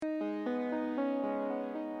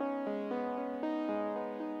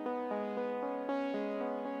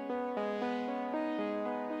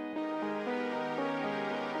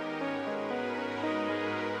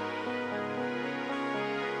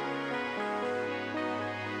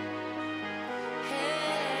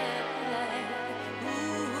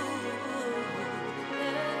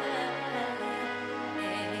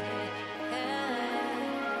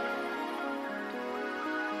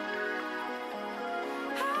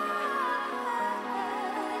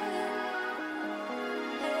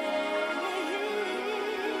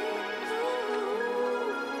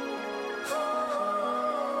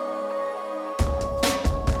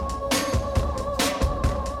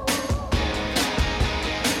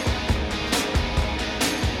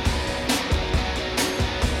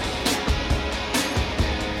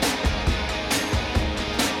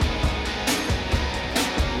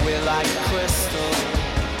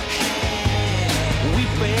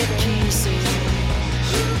it easy.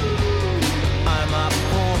 I'm a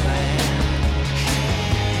poor man.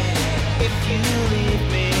 If you leave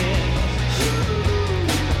me,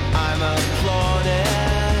 I'm applauded,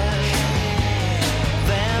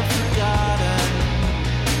 then forgotten.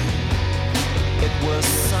 It was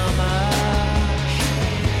summer,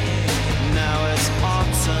 now it's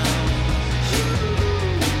autumn.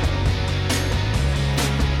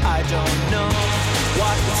 I don't know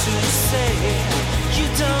what to say. You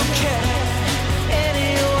don't care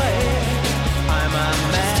anyway. I'm a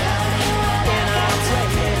man in a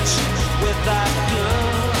rage with that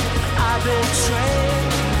girl I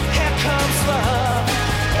betrayed. Here comes love.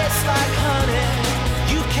 It's like honey.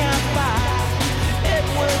 You can't buy it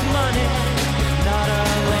with money. You're not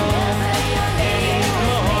alone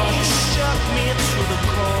anymore. You shook me to the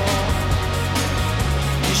core.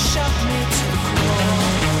 You shook me to the core.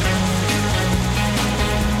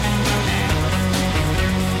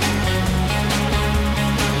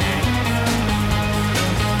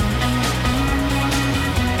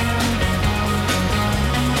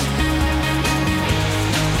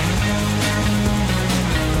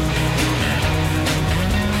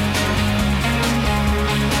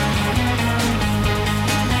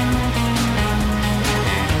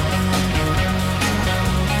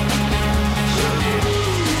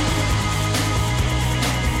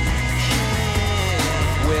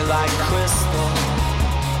 Like crystal,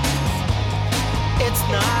 it's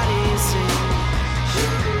not easy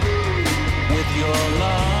with your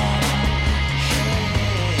love.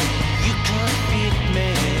 You can't beat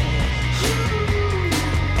me.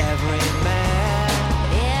 Every man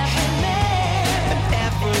and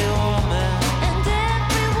every woman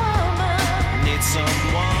needs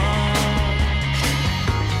someone.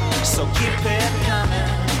 So keep it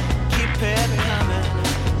coming, keep it coming,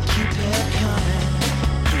 keep it coming.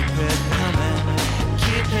 Keep it coming,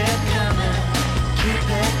 keep it coming, keep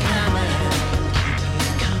it coming, keep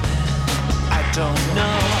it coming. I don't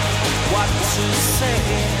know what to say.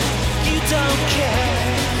 You don't care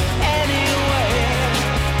anyway.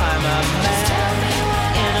 I'm a man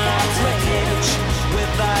in a rage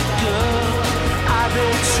with that girl I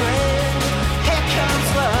betrayed. Here comes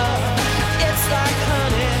love. It's like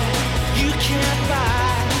honey. You can't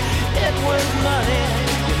buy it with money.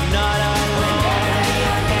 You're not alone.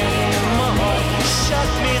 You shut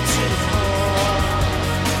me to the core.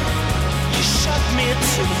 You shut me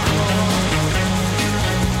to the core.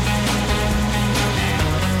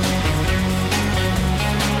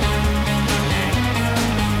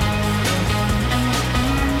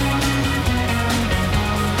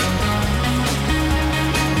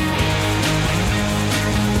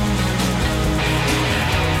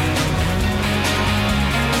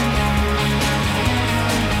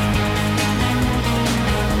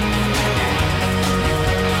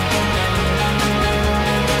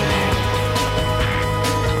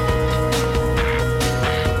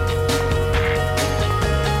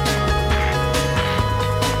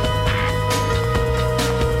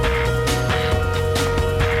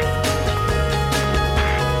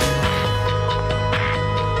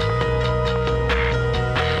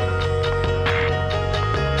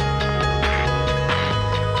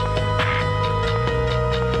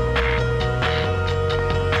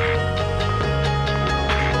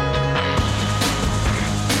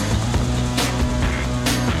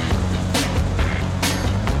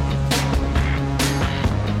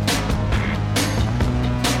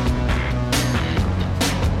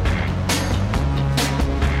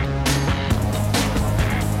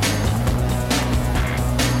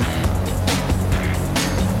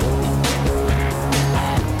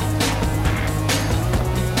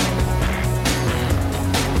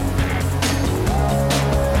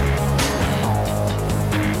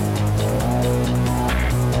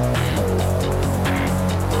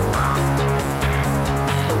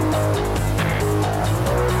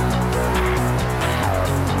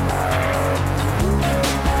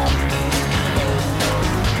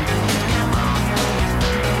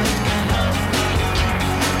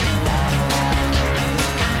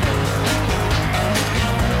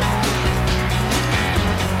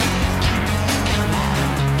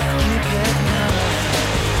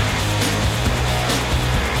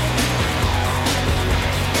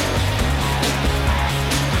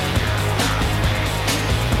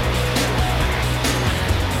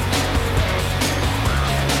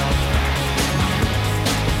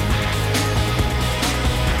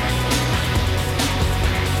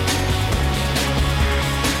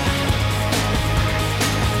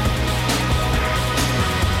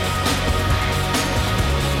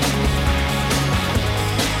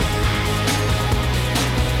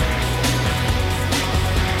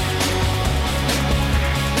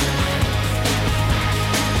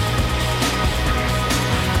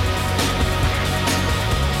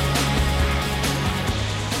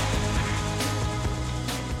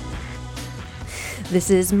 This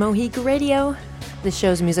is Mohique Radio. This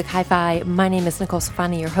show's Music Hi-Fi. My name is Nicole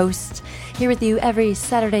Stefani, your host, here with you every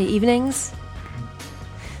Saturday evenings.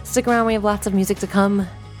 Stick around, we have lots of music to come,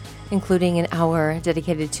 including an hour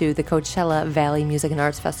dedicated to the Coachella Valley Music and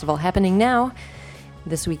Arts Festival happening now,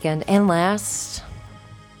 this weekend and last,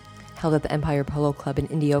 held at the Empire Polo Club in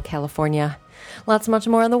Indio, California. Lots much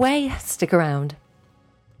more on the way. Stick around.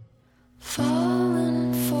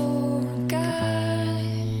 Falling for a guy,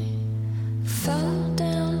 fell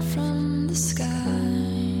down from the sky.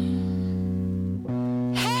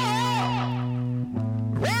 Hey,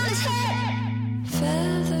 round his head,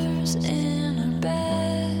 feathers in a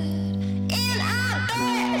bed, in our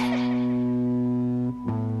bed,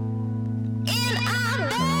 in our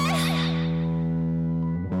bed.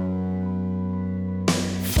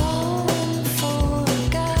 Falling for a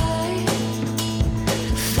guy,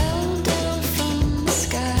 fell down from the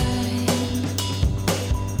sky.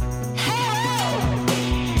 Hey,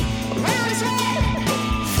 round his head,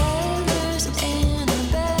 feathers in a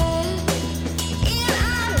bed, in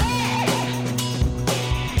our bed,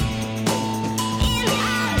 in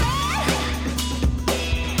our bed.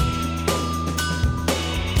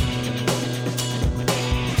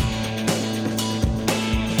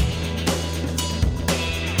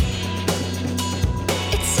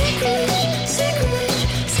 It's sacrilege, sacrilege,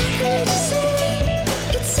 sacrilege to say.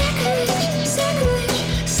 It's sacrilege,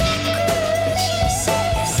 sacrilege, sacrilege,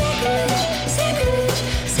 sacrilege, sacrilege,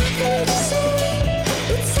 sacrilege to say.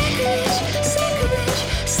 It's sacrilege, sacrilege,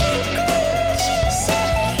 sacrilege to say.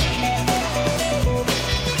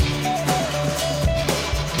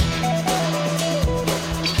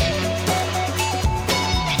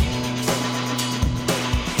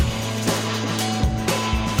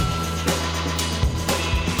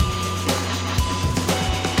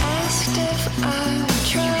 Asked if I would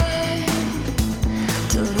try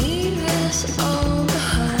to leave this all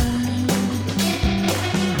behind.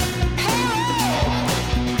 Hey,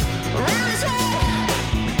 round his head,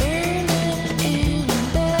 burning in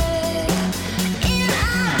bed, in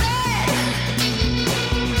our bed,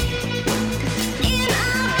 in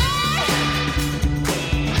our bed.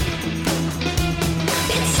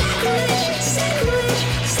 It's sacrilege, sacrilege,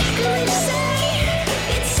 sacrilege to say.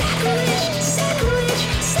 It's sacrilege, sacrilege,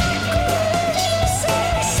 sacrilege to say.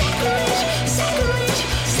 Sacrilege, sacrilege,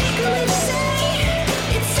 sacrilege to say.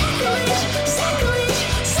 It's sacrilege, sacrilege,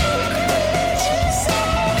 sacrilege to say. And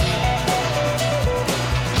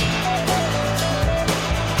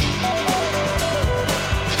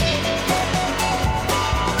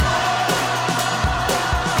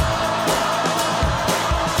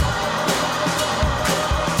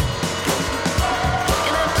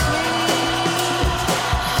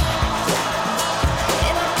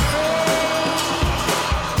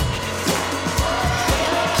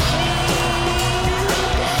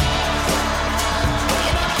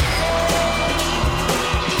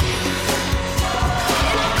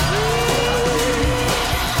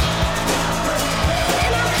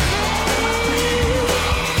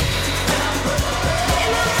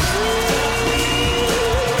I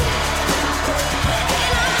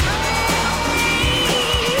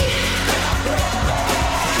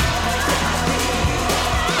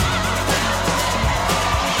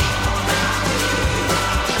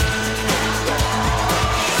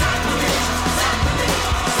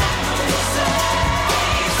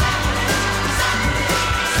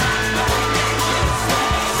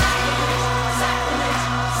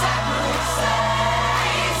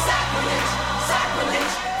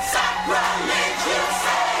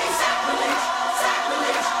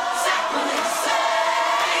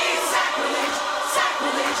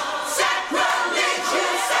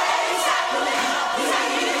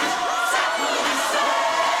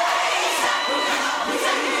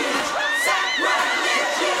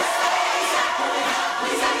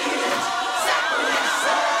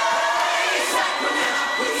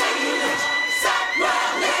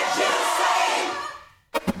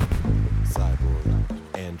Cyborg,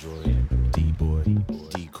 android, D-boy,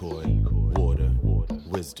 decoy, water,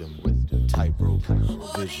 wisdom, tightrope,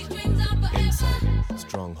 vision, insight,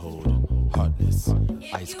 stronghold, hardness,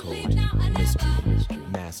 ice cold,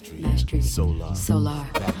 mystery, mastery, solar,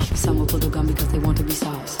 factual. Some will pull the gun because they want to be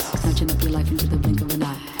sauce. Snatching up your life into the blink of an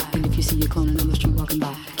eye. And if you see your cloning on the street walking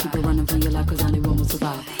by, keep it running for your life cause only one will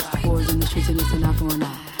survive. Wars in the streets and it's an eye for an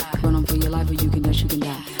eye. Run on for your life or you can dash, you can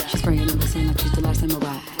die. She's spraying in the sand like she's the last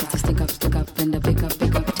samurai. It's a stick up, and a pick up.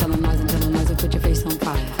 Telling lies and put your face on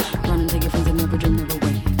fire. Run and take your friends and never dream, never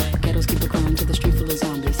win. Ghettos keep it crying to the street full of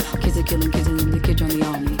zombies. Kids are killing kids and then the kid join the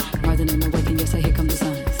army. Rising and awakening, yes, here come the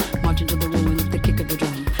suns. Marching to the ruin of the kick of the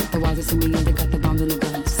drum. The wisest in me and they got the bombs and the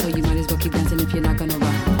guns. So you might as well keep dancing if you're not gonna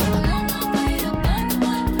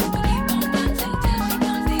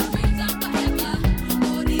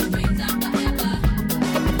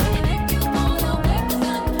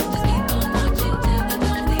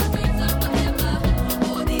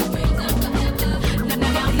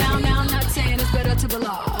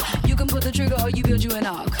you an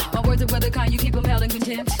arc. My words are weather kind, you keep them held in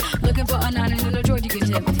contempt. Looking for a nine and in a George you can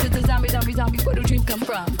tempt. Cause the zombie, where do dreams come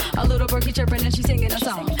from? A little birdie chirping and she's singing a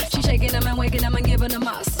song. She's shaking them and waking them and giving them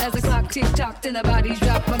us. As the clock tick-tocked and the bodies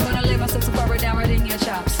drop, I'm gonna lay myself so far down right in your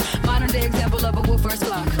chops. Modern day example of a wolfer's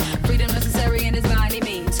flock. Freedom necessary in his by any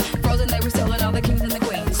means. Frozen they were selling all the kings and the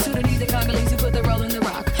queens. Sudanese and Congolese who put the roll in the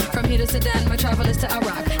rock. From here to Sudan, metropolis to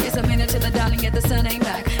Iraq. It's a minute to the dawn and yet the sun ain't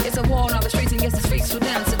back. It's a war on all the streets and yes the streets will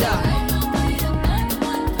dance to die.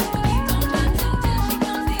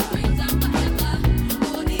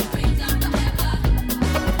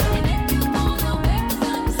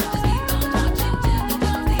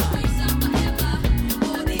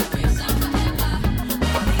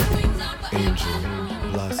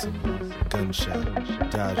 Gunshot,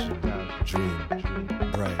 dodging, dream,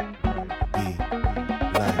 bright, be,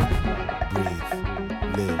 life, breathe,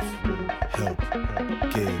 live, help,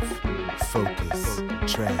 give, focus,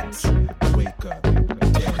 trance, wake up,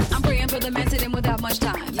 dance. I'm praying for the man sitting without much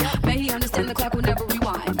time. May he understand the clock will never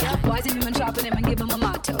rewind. Wise in him and sharpen him and give him a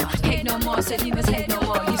motto. Hate no more, said he must hate no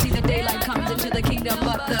more. You see the daylight comes into the kingdom,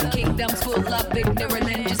 but the kingdom's full of ignorant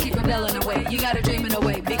and just keep rebelling away. You gotta dream in a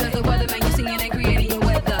way, because the weatherman you seeing ain't creating your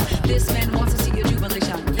weather. This man wants to see your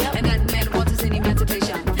jubilation, and that man wants to see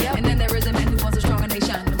emancipation. And then there is a man who wants a stronger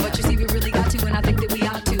nation. But you see, we really got to, and I think that we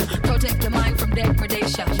ought to protect the mind from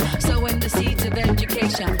degradation. Sowing the seeds of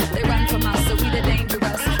education. They run from us, so we the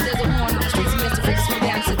dangerous. There's a war on the streets, and yes, to fix we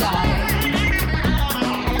dance to die.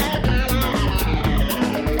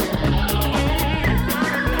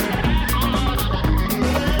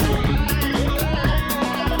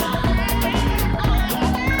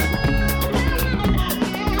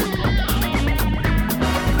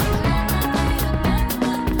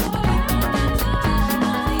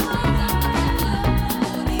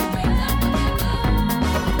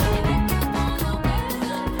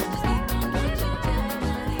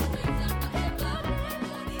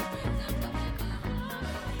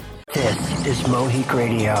 This is Mohique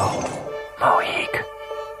Radio. Mohique.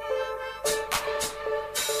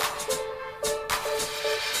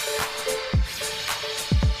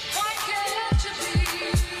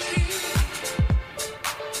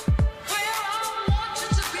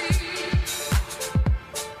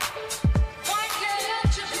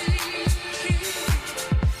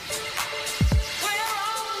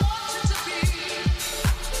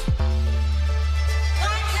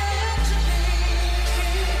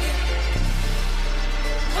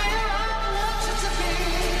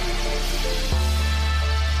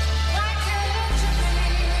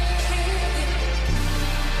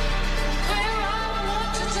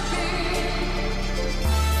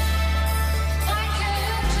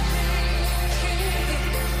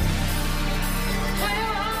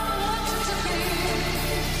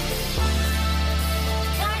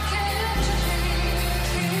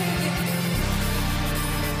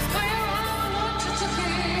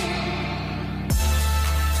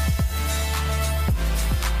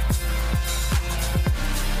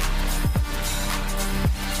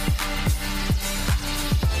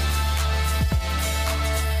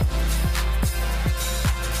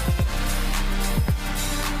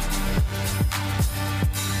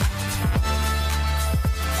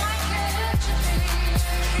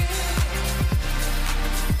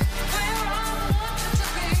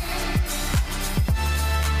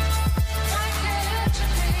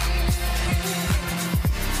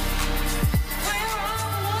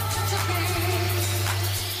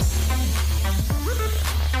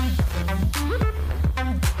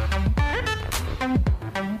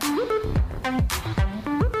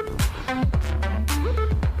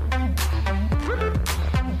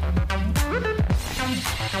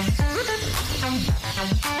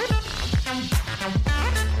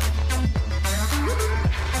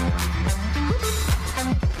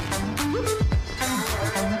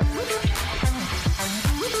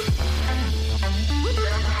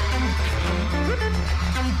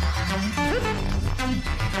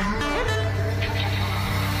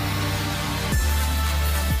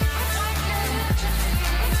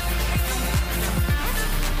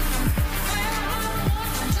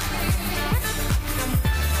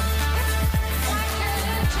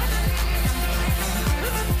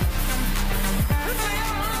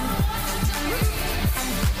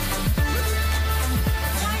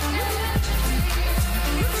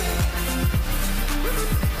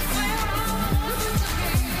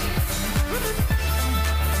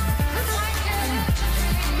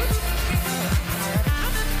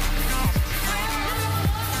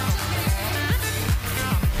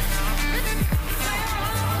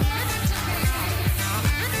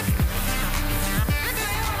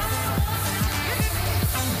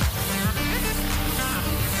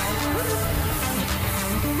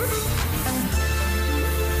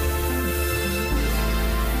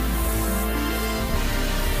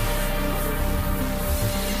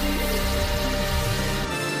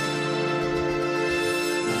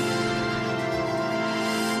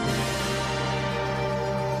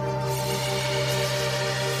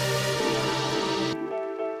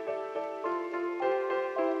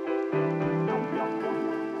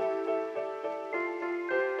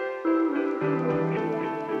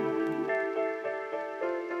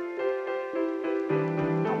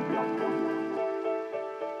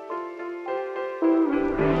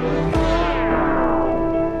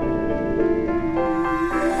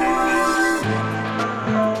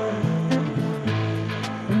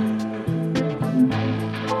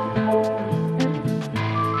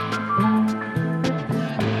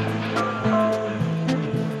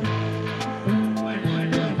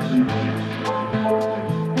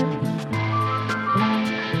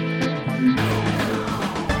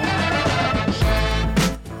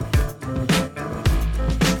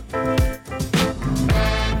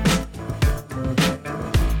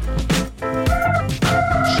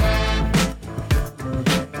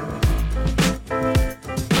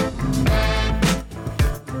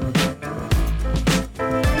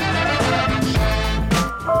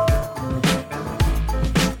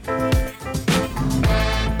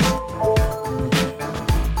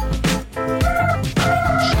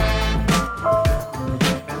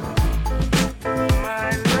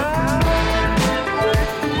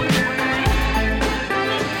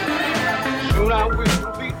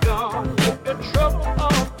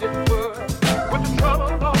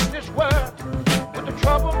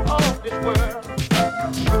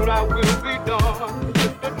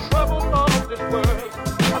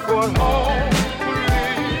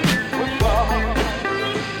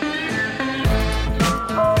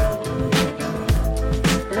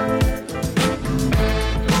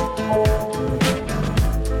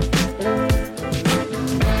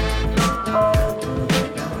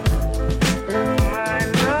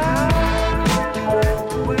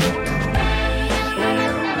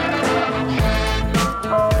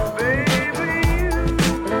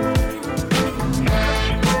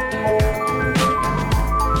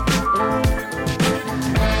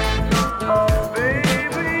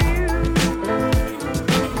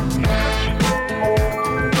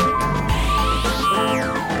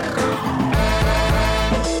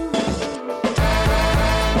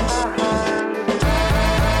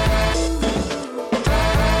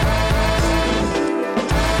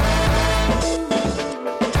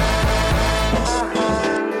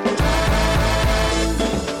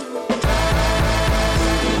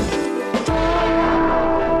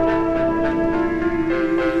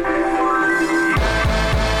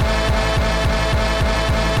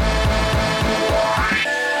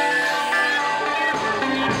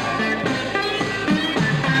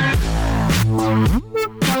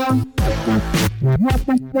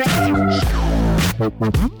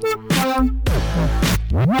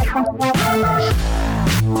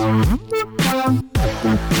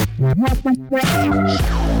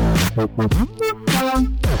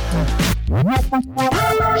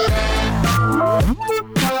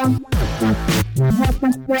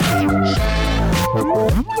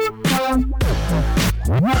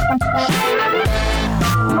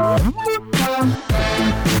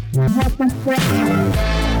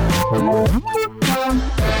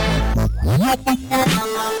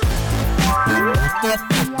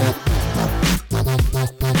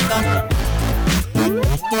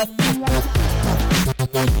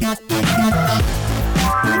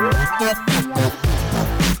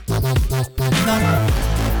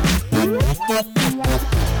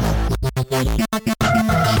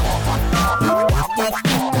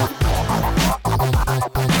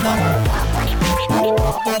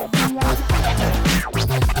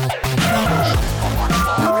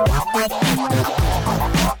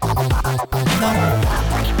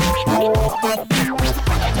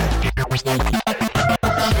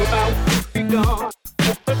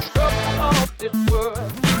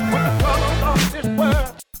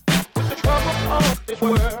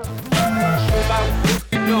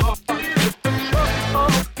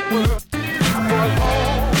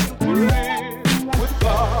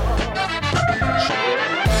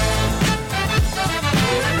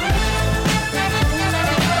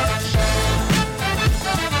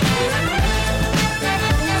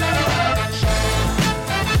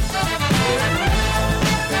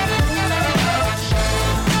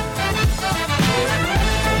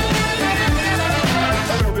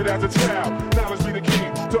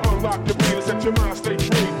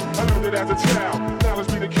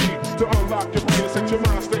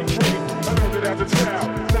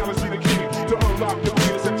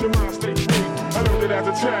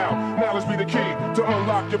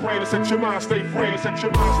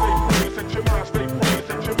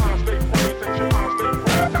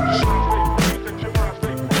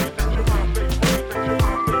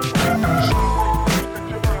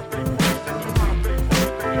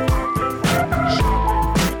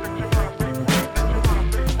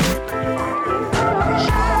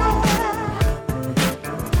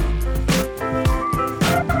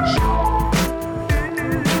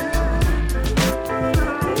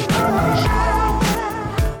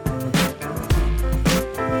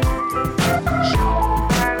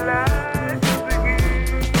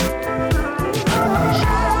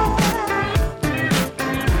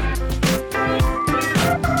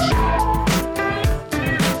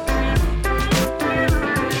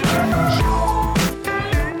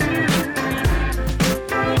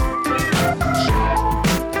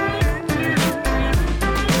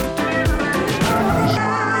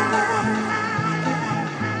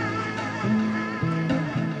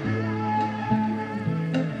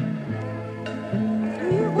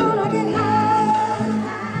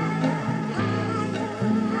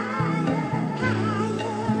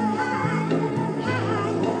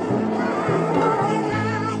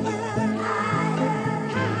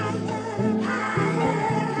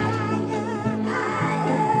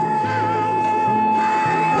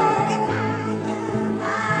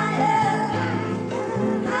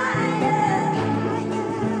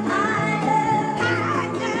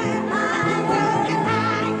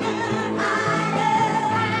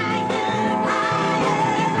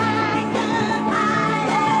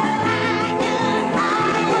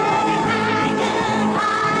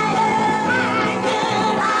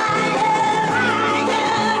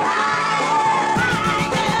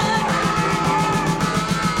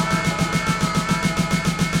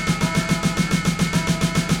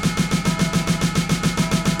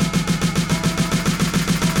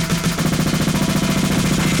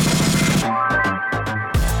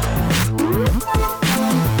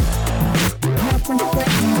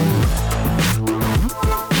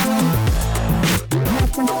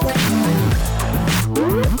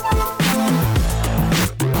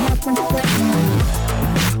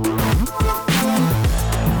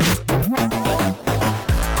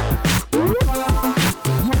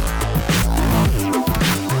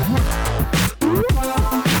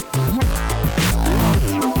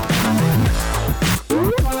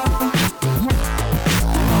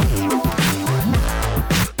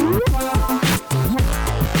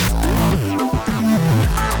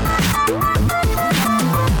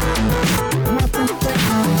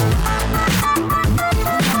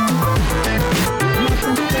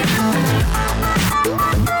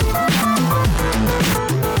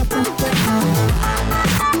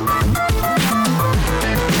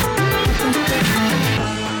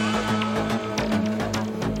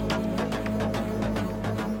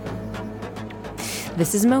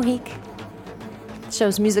 This is Mohique.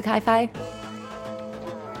 Show's Music Hi-Fi.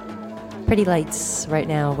 Pretty Lights right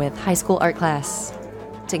now with High School Art Class,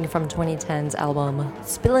 taken from 2010's album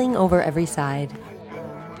Spilling Over Every Side.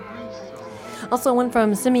 Also one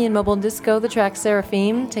from Simeon Mobile Disco, the track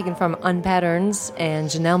Seraphim, taken from Unpatterns, and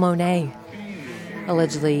Janelle Monáe.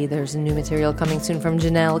 Allegedly, there's new material coming soon from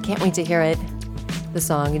Janelle. Can't wait to hear it. The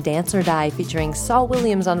song Dance or Die featuring Saul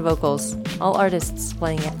Williams on vocals. All artists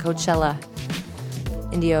playing at Coachella,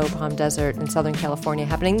 Indio Palm Desert in Southern California,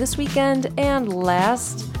 happening this weekend. And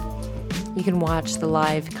last, you can watch the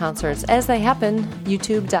live concerts as they happen,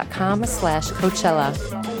 youtube.com/Coachella.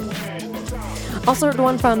 Also heard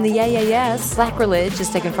one from the Yeah Yeah Yeahs, Sacrilege, is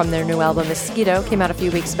taken from their new album Mosquito, came out a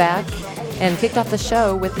few weeks back, and kicked off the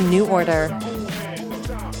show with New Order.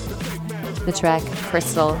 The track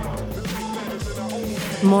Crystal.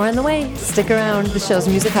 More on the way. Stick around. The show's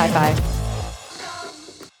Music Hi-Fi.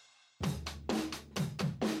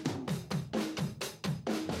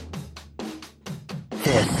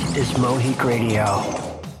 This is Mohique Radio.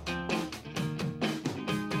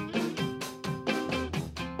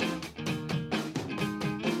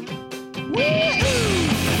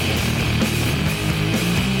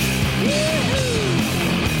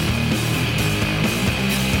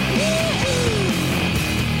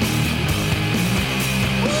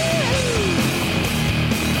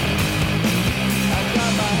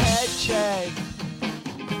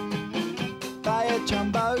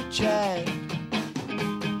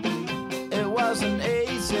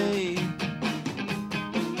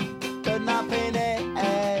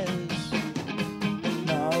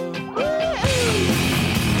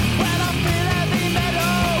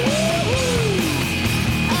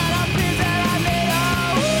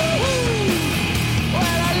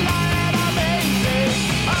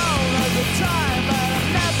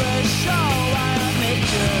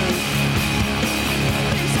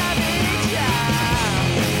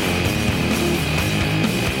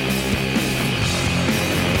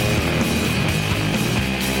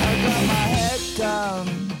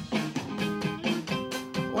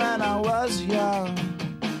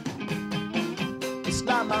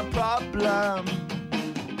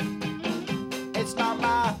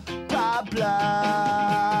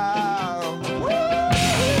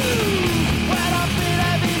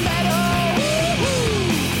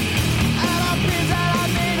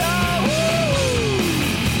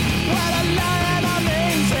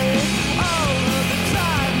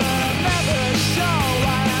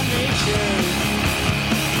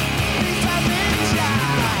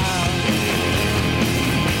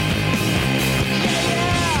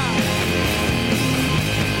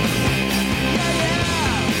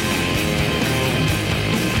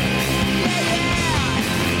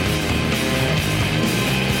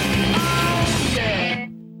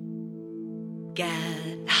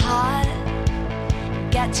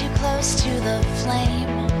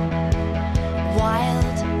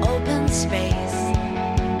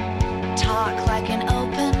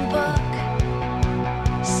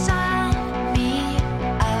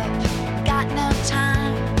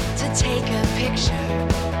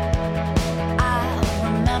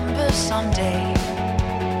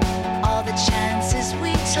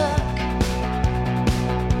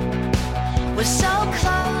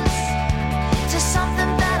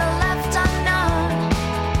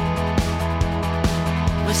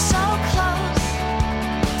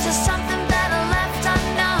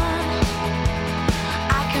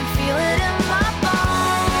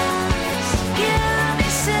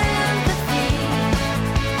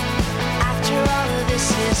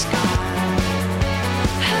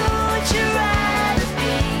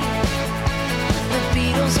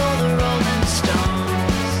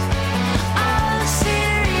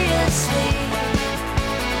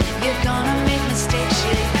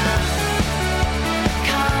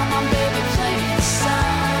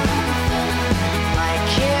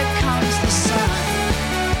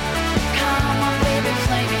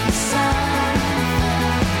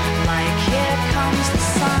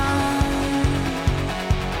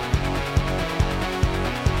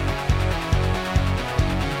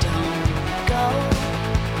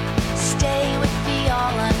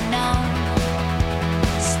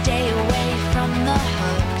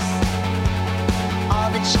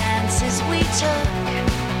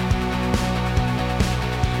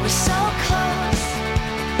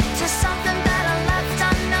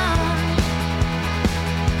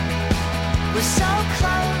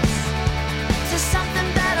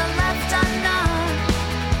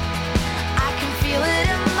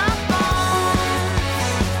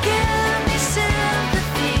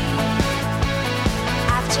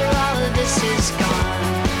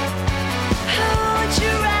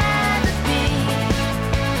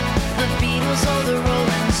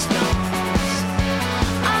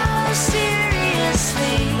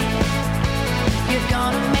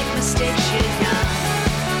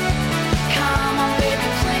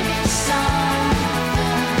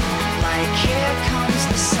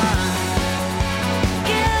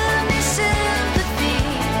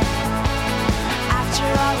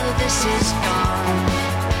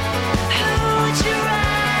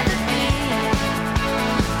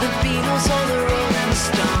 Beatles or the Rolling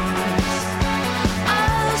Stones.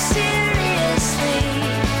 Oh, seriously,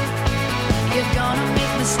 you're gonna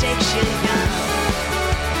make mistakes, you're young.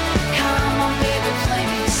 Come on, baby, play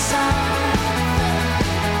me something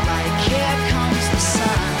like Here Comes the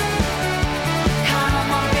Sun. Come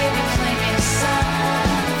on, baby, play me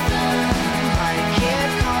something like Here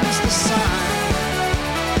Comes the Sun.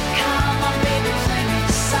 Come on, baby, play me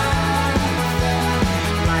something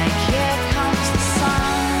like Here Comes the Sun.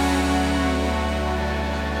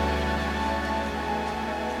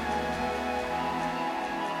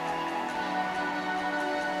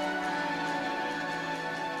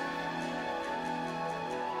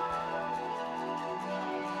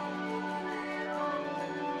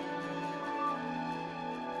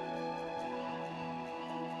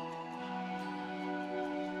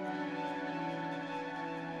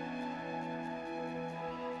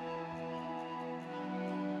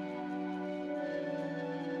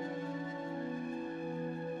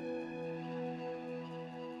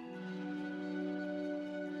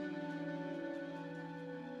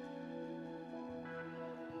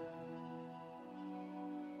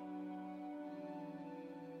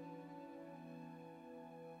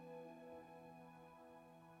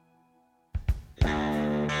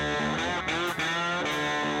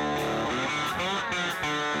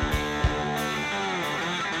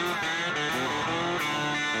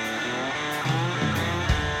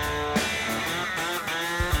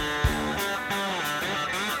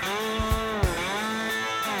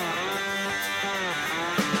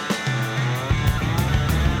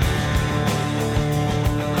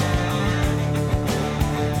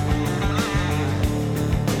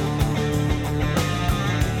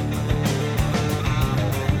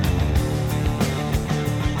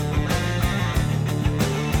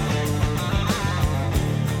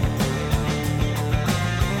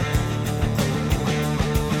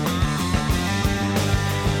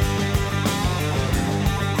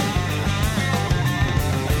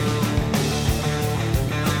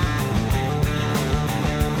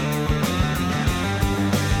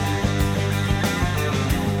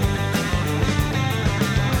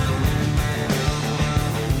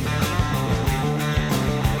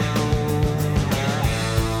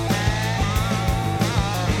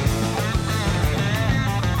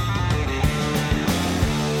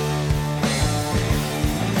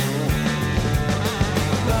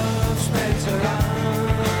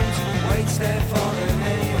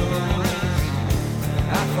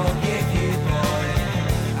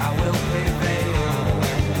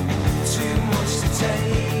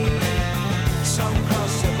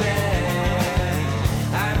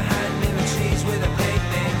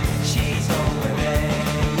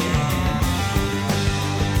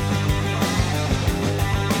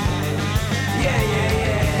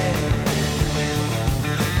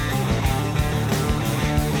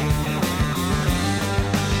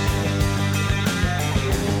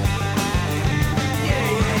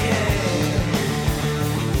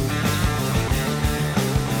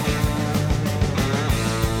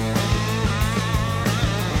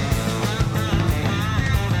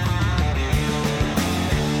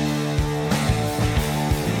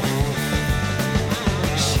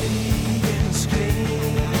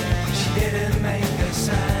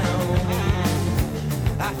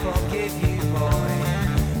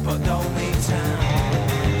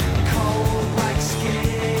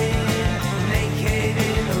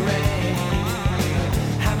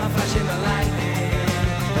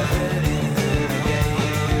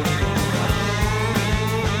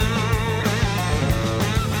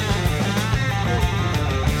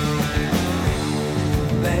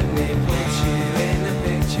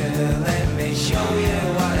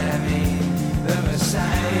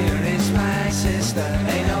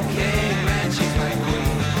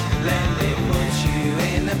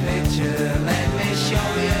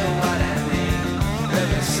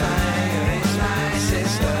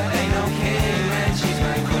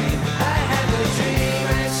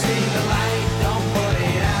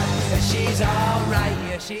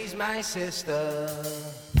 she's my sister.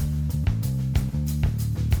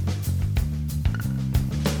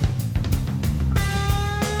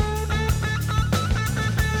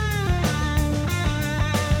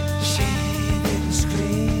 She didn't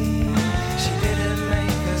scream, she didn't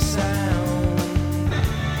make a sound.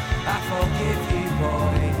 I forgive you,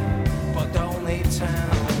 boy, but don't leave town.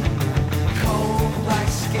 Cold black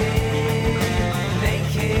skin,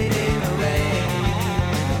 naked in the rain.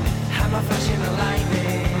 Hammer flashing the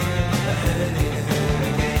lightning, I heard it again.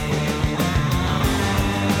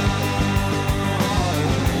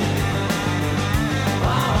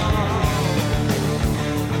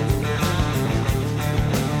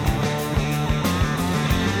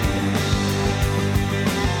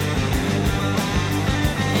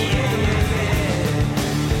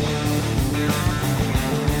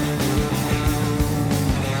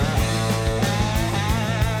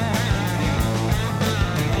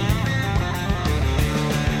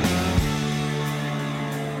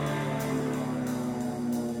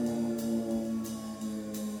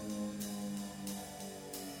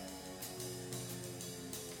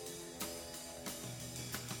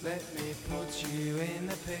 put you in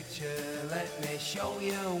the picture, let me show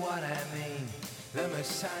you what I mean. The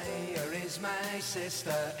Messiah is my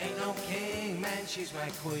sister, ain't no king, man, she's my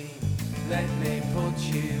queen. Let me put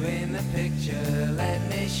you in the picture, let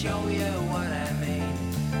me show you what I mean.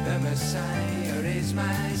 The Messiah is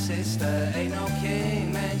my sister, ain't no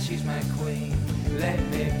king, man, she's my queen. Let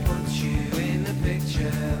me put you in the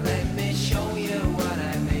picture, let me show you what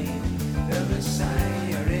I mean. The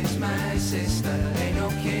Messiah is my sister, ain't no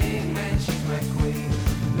king, man, she's my queen.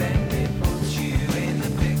 Let me put you in the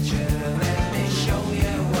picture, let me show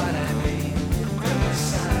you what I mean. The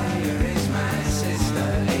Messiah is my sister,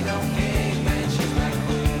 ain't no king, man, she's my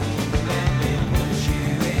queen. Let me put you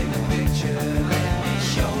in the picture, let me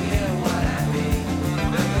show you what I mean.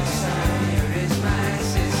 The Messiah is my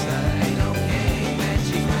sister, ain't no king, man,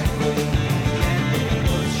 she's my queen. Let me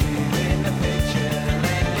put you in the picture,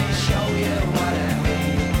 let me show you what I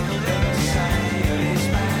mean. The Messiah is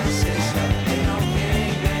my sister, ain't no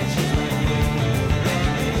king, man, she's my queen. Let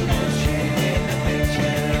me put you in the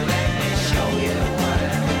picture, let me show you what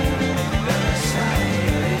I mean. The Messiah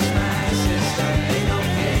is my sister, ain't no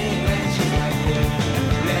king, man, she's my queen.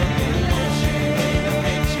 Let me put you in the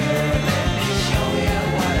picture, let me show you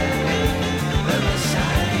what I mean. The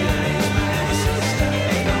Messiah is my sister,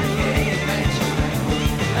 ain't no king, man, she's my queen.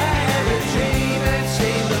 I had a dream that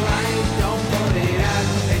seemed the light, don't put it out,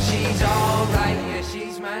 and she's alright, yeah,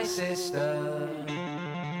 she's my sister.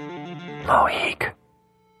 Mohik.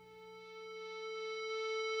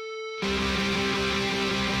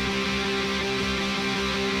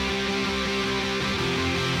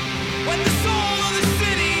 When the soul of the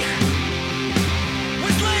city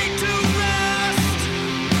was laid to rest,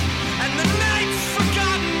 and the night's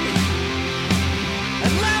forgotten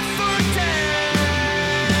and left for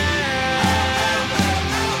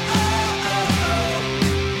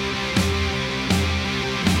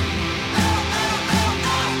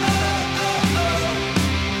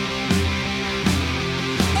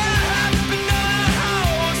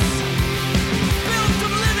built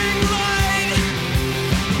of living light,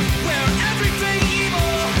 where everything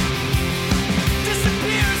evil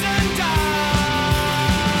disappears and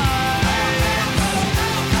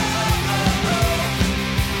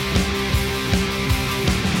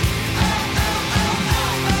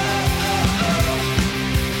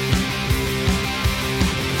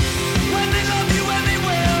when they love you and they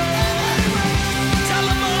will, tell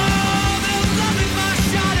them all they'll love in my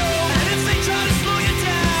shadow. And if they try to slow you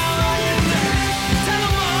down, tell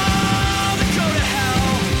them all to go to hell.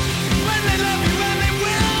 When they love you and they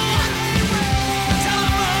will, tell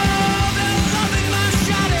them all they'll love in my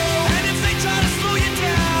shadow. And if they try to slow you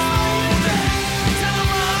down, tell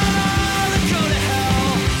them all to go to hell.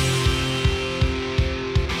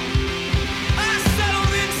 I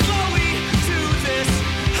settled in slowly to this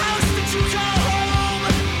house that you call home,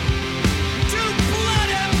 to blood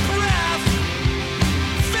and breath,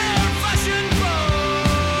 fair flesh and flesh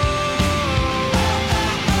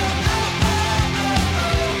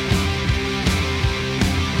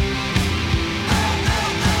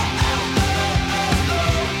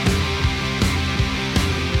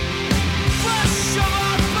of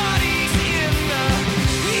our bodies in the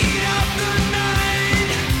heat of the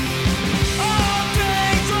night. All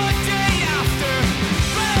day, the day after,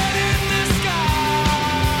 red in the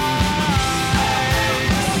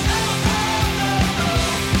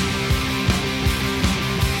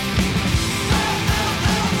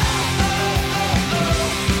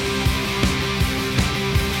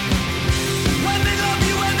When they love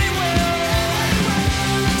you and they will,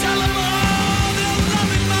 tell them all they'll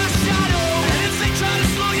love in my shadow. And if they try to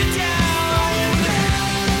slow you down,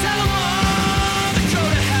 tell them all to go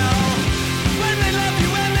to hell. When they love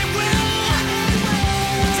you and they will,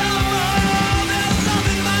 tell them all they'll love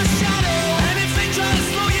in my shadow. And if they try to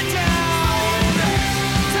slow you down,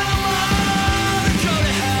 tell them all to go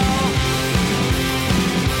to hell.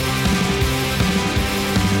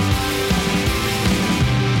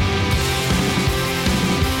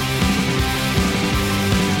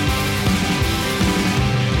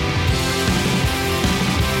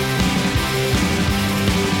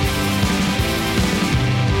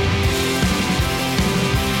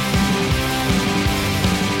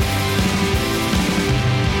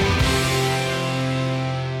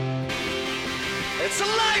 It's a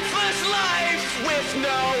lifeless life with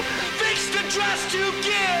no fixed address to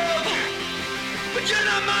give. But you're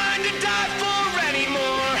not mine to die for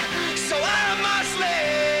anymore, so I must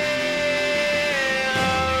live.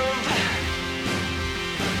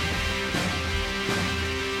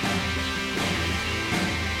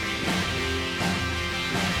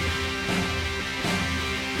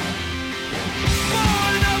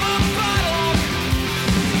 Born of a bottle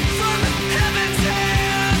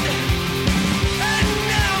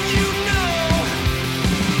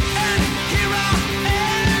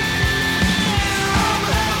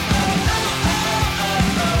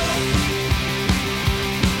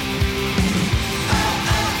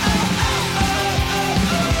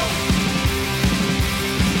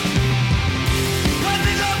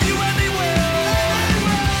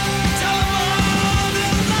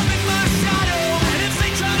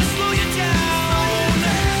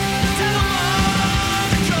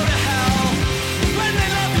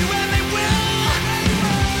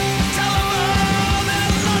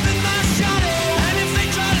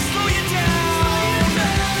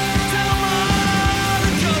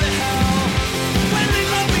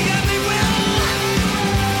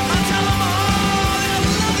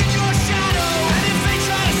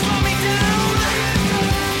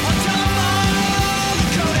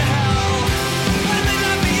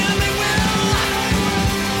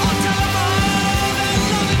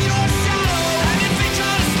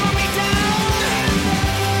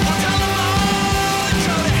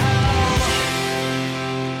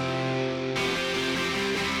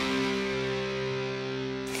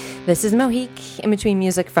This is Mohique, in between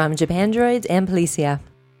music from Japandroids and Policia.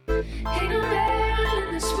 Ain't no man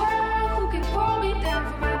in this world who can pull me down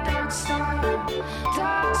from my dark star.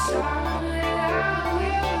 Dark star, yeah, I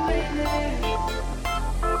will be there.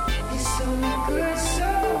 It's so good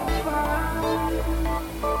so far.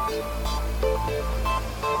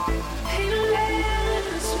 Ain't no man in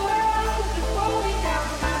this world who can pull me down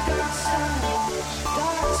from my dark side.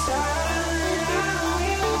 Dark side, yeah,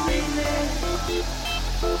 I will be there.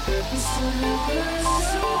 It's so good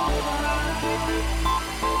so far.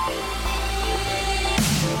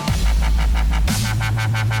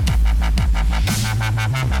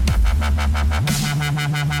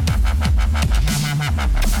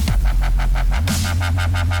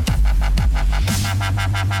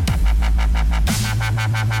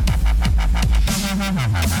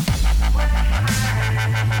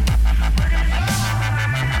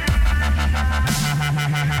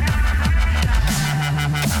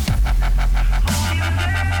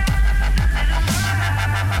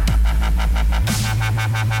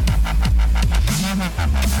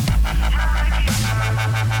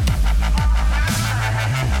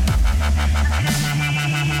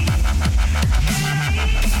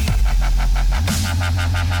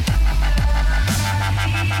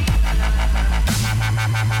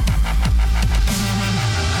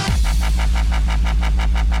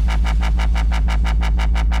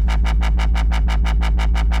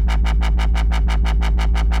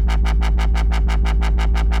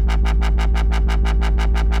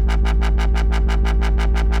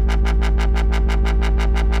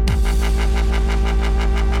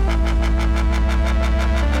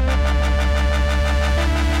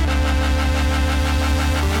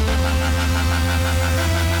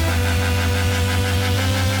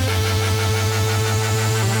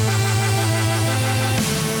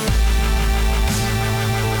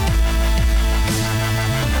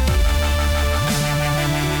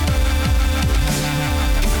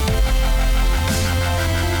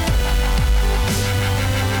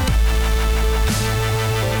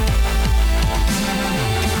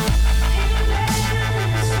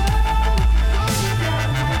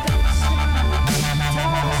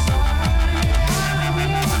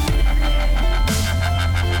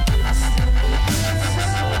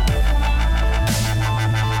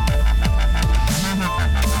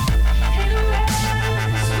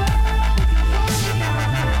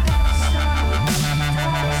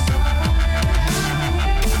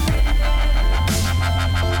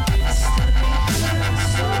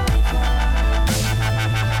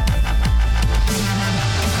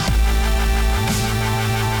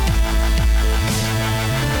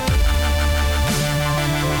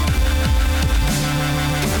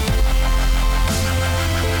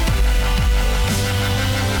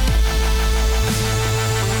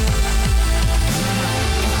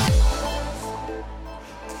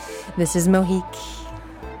 This is Mohique.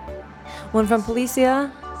 One from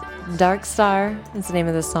Policia, Dark Star is the name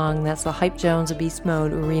of the song. That's the Hype Jones Beast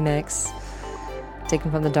Mode remix, taken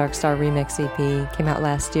from the Dark Star remix EP. Came out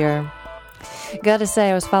last year. Gotta say,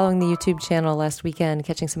 I was following the YouTube channel last weekend,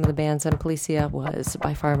 catching some of the bands, and Policia was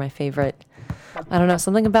by far my favorite. I don't know,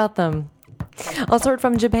 something about them. Also heard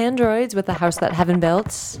from Japandroids with The House That Heaven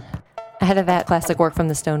Built. Ahead of that, classic work from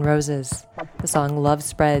the Stone Roses. The song Love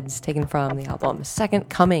Spreads, taken from the album Second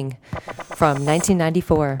Coming from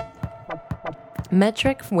 1994.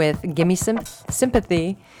 Metric with Gimme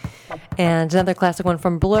Sympathy. And another classic one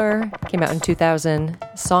from Blur, came out in 2000,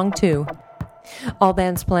 Song 2. All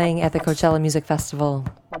bands playing at the Coachella Music Festival,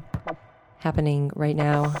 happening right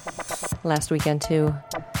now, last weekend too,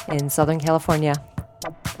 in Southern California.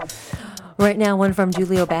 Right now, one from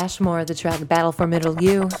Julio Bashmore, the track Battle for Middle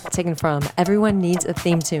U, taken from Everyone Needs a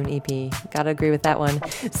Theme Tune EP. Gotta agree with that one.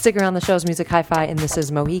 Stick around, the show's Music Hi-Fi, and this is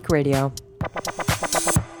Mohique Radio.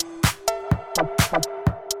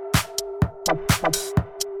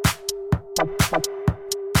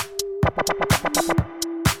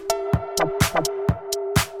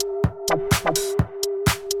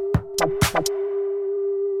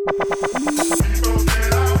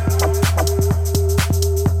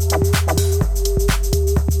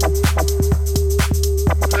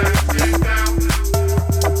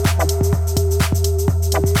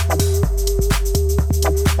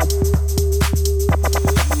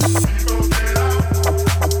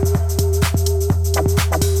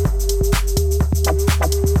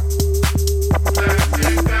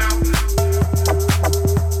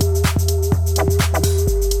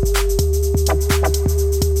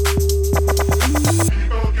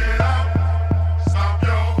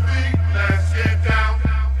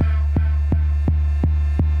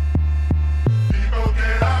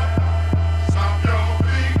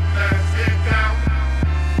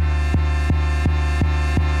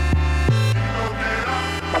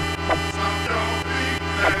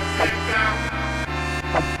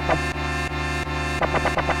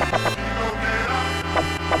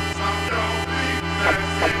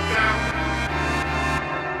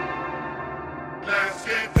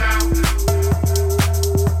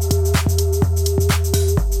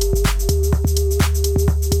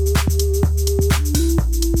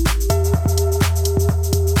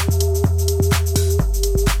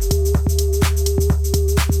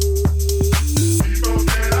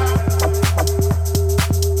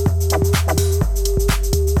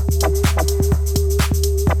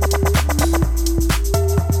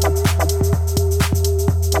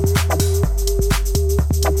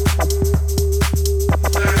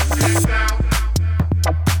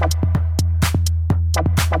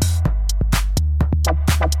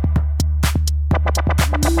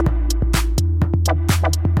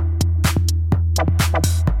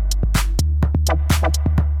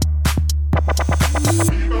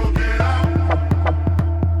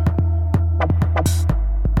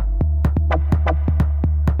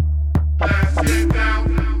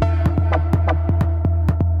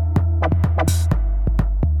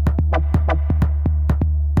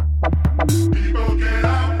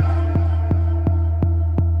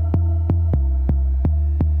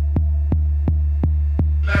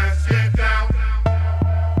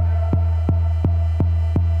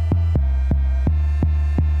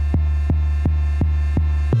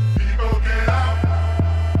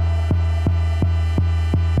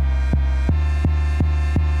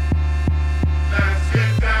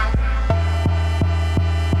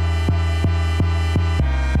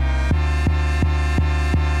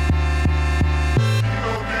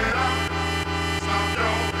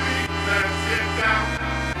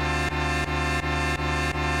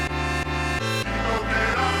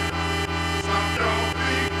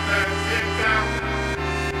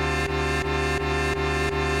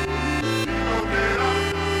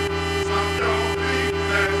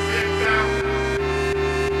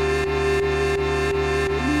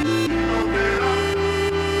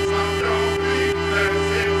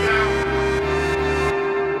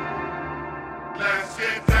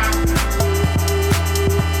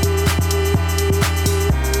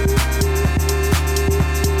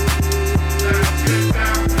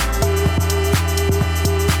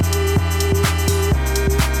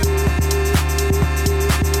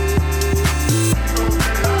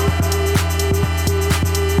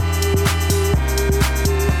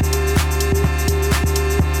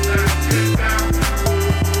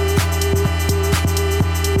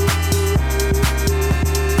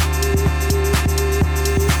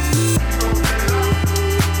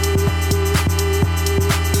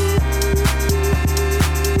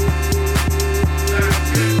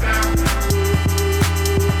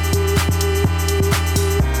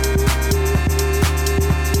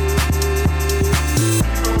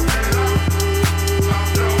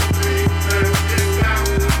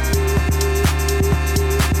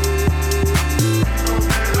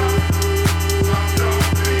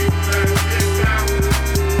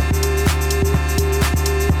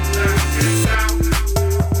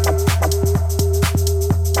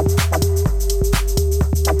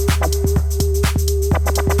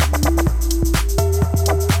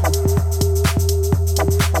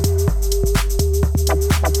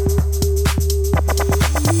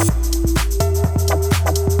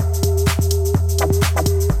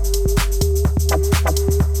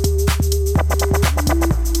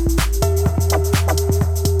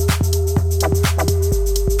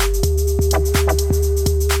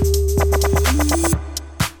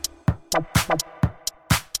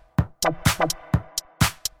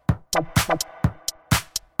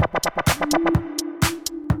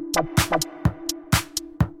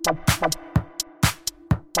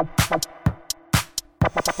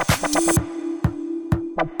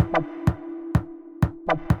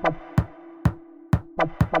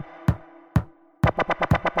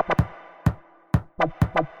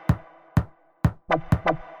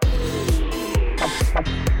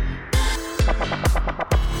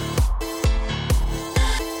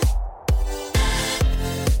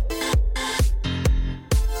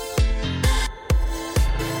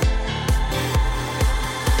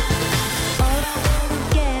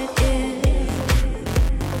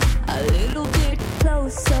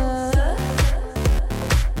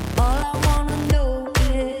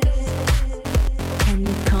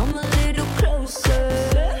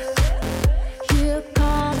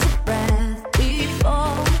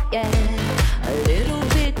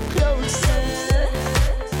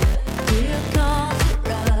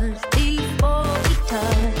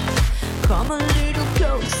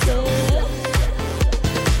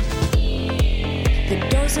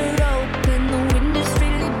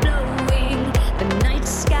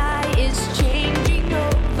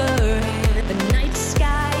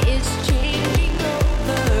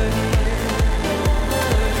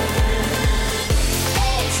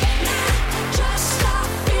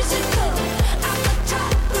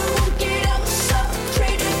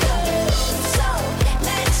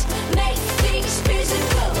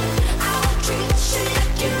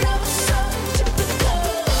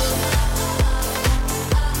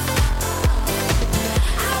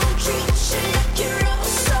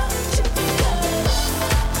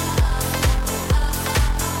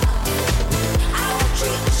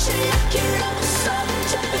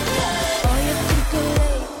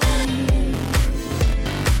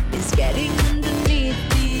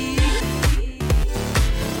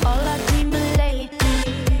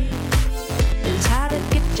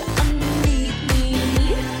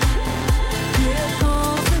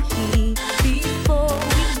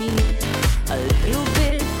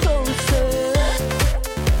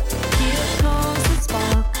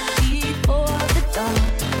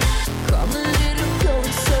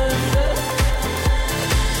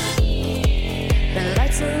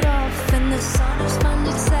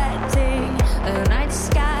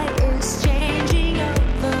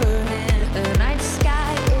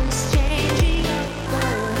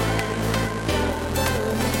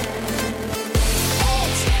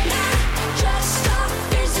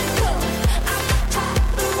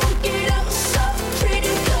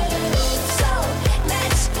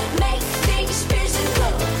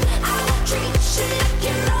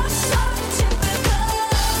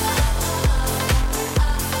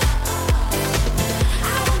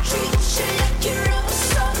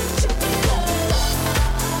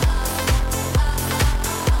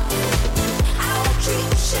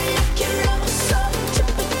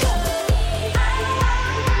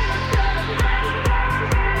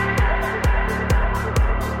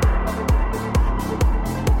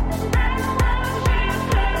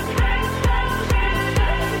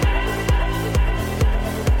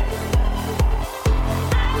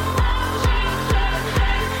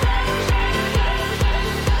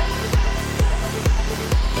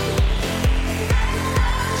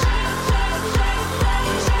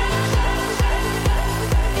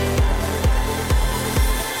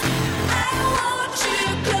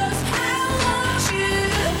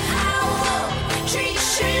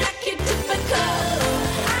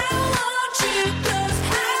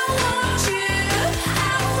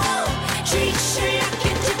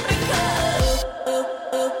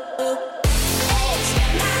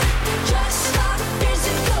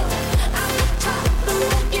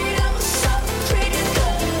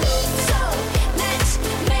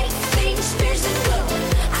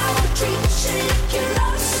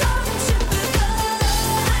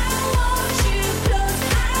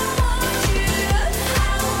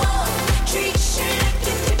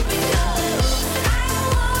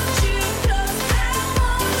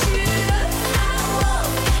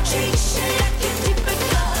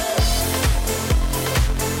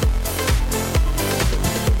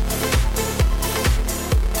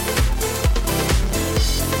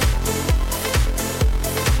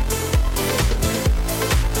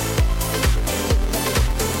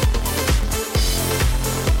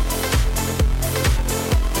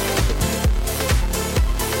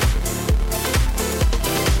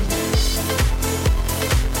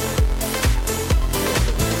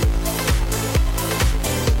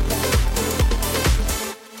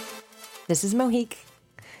 This is Mohique.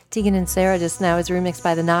 Tegan and Sarah just now is remixed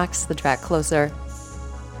by the Knox, the track Closer.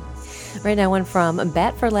 Right now, one from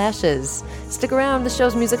Bat for Lashes. Stick around, the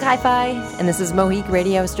show's Music Hi-Fi, and this is Mohique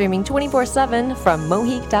Radio, streaming 24/7 from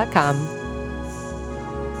mohique.com.